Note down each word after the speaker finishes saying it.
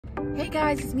Hey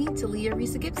guys, it's me, Talia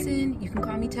Risa Gibson. You can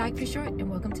call me Tag for short, and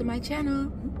welcome to my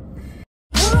channel.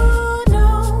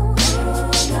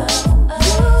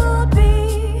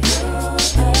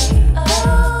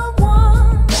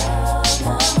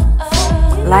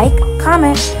 Like,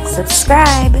 comment,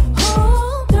 subscribe.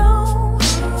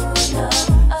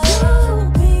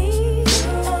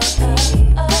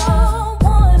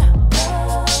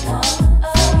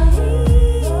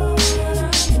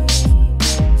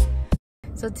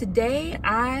 So today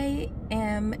I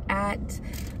am at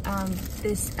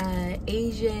this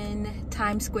Asian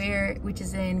Times Square, which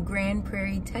is in Grand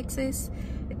Prairie, Texas.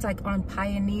 It's like on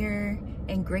Pioneer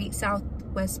and Great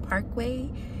Southwest Parkway.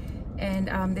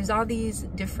 And there's all these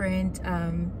different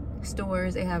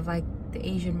stores. They have like the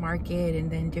Asian market and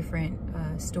then different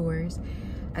stores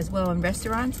as well, and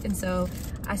restaurants. And so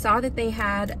I saw that they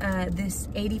had this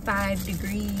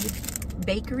 85-degree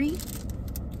bakery,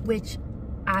 which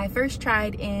I first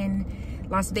tried in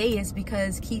Las Vegas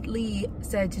because Keith Lee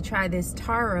said to try this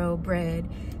taro bread.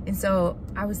 And so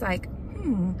I was like,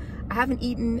 I haven't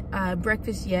eaten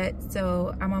breakfast yet,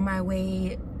 so I'm on my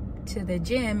way to the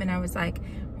gym, and I was like,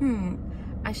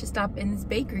 I should stop in this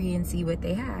bakery and see what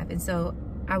they have. And so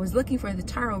I was looking for the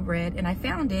taro bread and I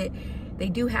found it. They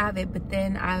do have it, but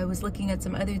then I was looking at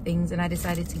some other things and I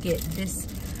decided to get this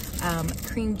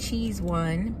cream cheese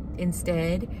one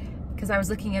instead, because I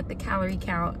was looking at the calorie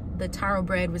count. The taro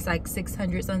bread was like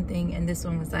 600 something and this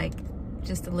one was like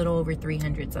just a little over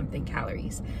 300 something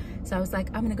calories. So I was like,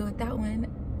 I'm gonna go with that one.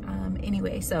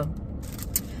 Anyway, so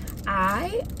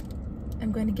I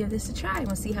am going to give this a try and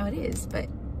we'll see how it is. But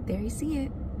there you see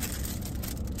it.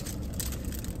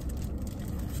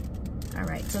 All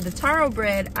right, so the taro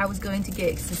bread I was going to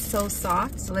get, 'cause it's so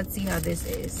soft. So let's see how this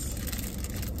is.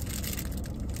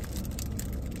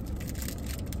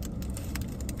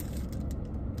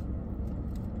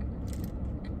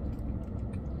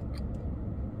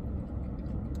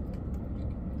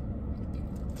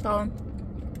 So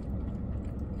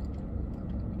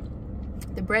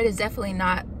the bread is definitely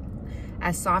not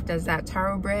as soft as that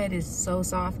taro bread. Is so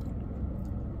soft.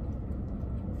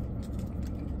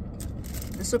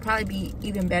 This will probably be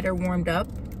even better warmed up.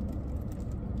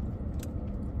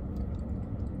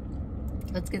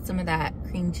 Let's get some of that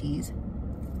cream cheese.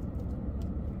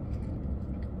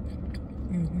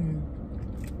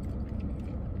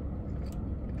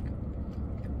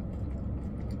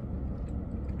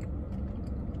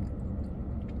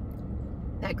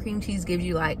 That cream cheese gives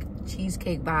you like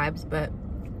cheesecake vibes, but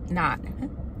not.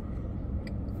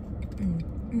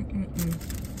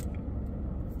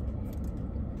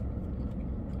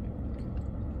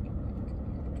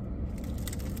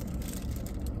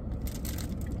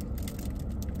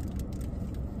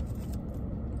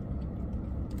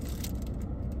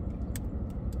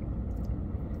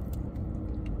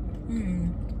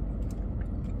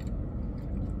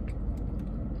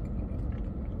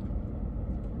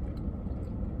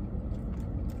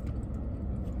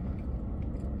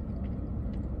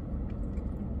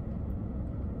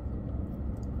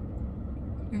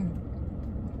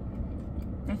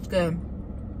 That's good.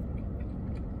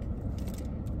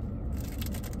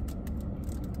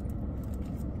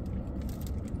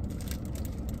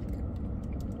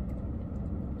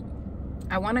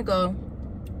 I want to go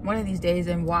one of these days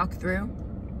and walk through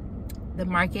the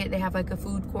market. They have like a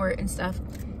food court and stuff,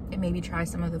 and maybe try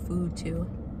some of the food too.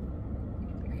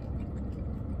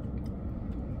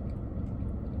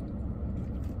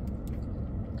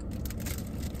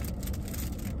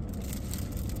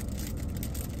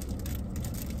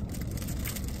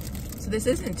 So this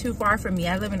isn't too far from me.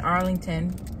 I live in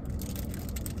Arlington.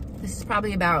 This is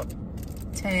probably about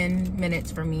 10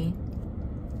 minutes from me.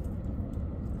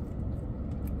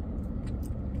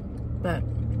 But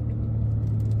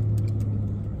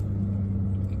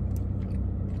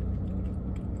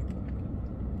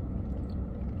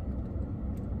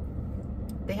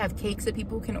they have cakes that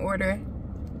people can order.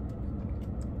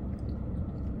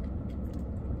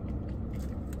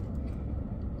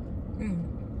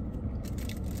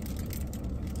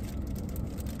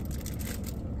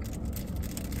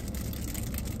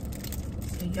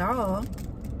 So y'all,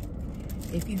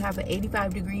 if you have an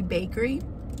 85-degree bakery,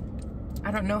 I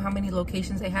don't know how many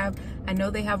locations they have. I know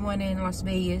they have one in Las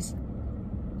Vegas,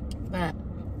 but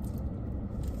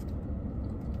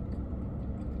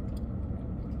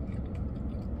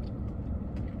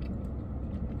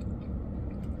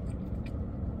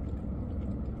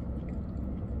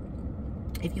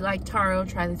if you like taro,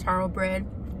 try the taro bread.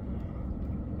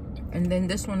 And then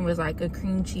this one was like a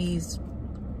cream cheese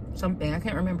something. I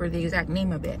can't remember the exact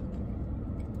name of it.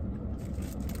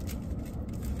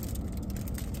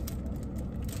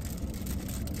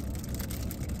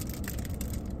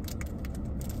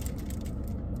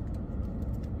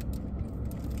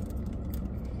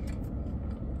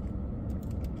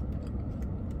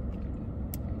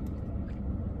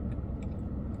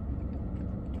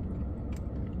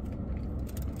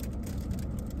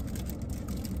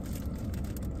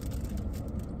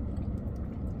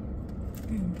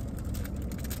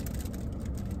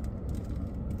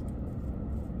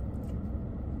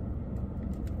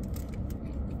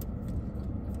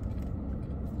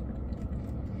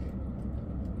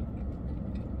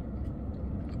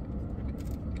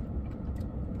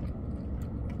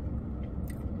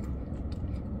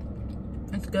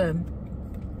 good.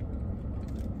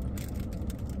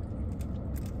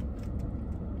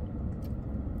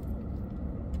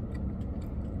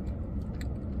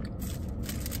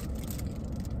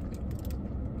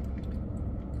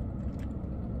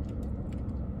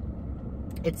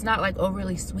 It's not like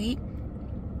overly sweet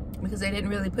because they didn't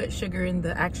really put sugar in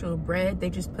the actual bread. They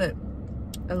just put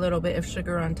a little bit of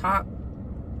sugar on top,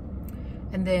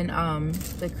 and then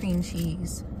the cream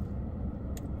cheese.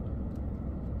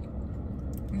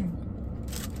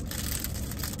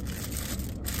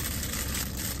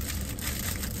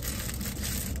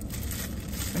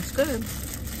 It's good.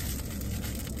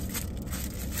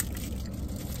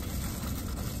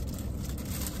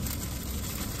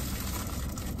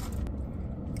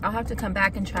 I'll have to come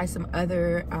back and try some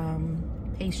other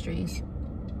pastries.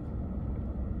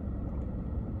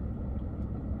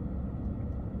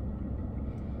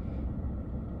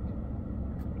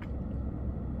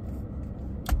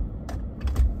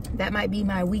 That might be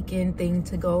my weekend thing,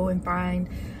 to go and find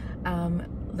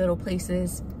little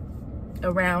places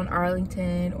around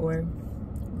Arlington or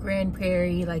Grand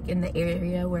Prairie, like in the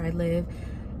area where I live,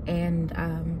 and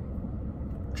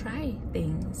try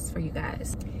things for you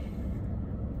guys.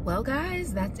 Well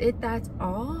guys, that's it. That's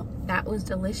all. That was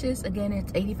delicious. Again,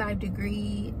 it's 85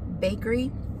 Degree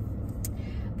Bakery.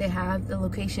 They have the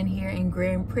location here in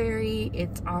Grand Prairie.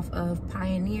 It's off of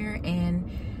Pioneer and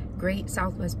Great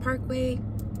Southwest Parkway.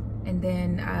 And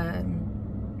then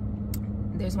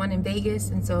there's one in Vegas,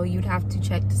 and so you'd have to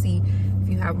check to see if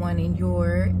you have one in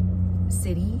your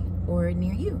city or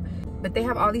near you. But they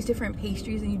have all these different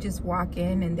pastries, and you just walk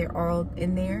in and they're all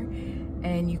in there,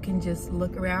 and you can just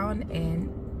look around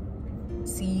and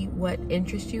see what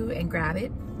interests you and grab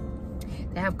it.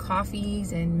 They have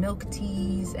coffees and milk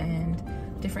teas and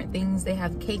different things. They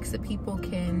have cakes that people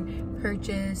can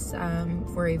purchase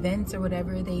for events or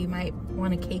whatever they might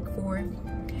want a cake for.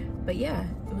 But yeah,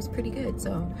 it was pretty good.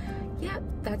 So yeah,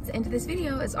 that's the end of this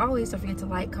video. As always, don't forget to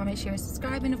like, comment, share,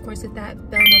 subscribe, and of course hit that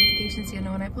bell notification so you'll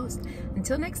know when I post.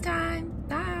 Until next time,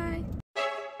 bye.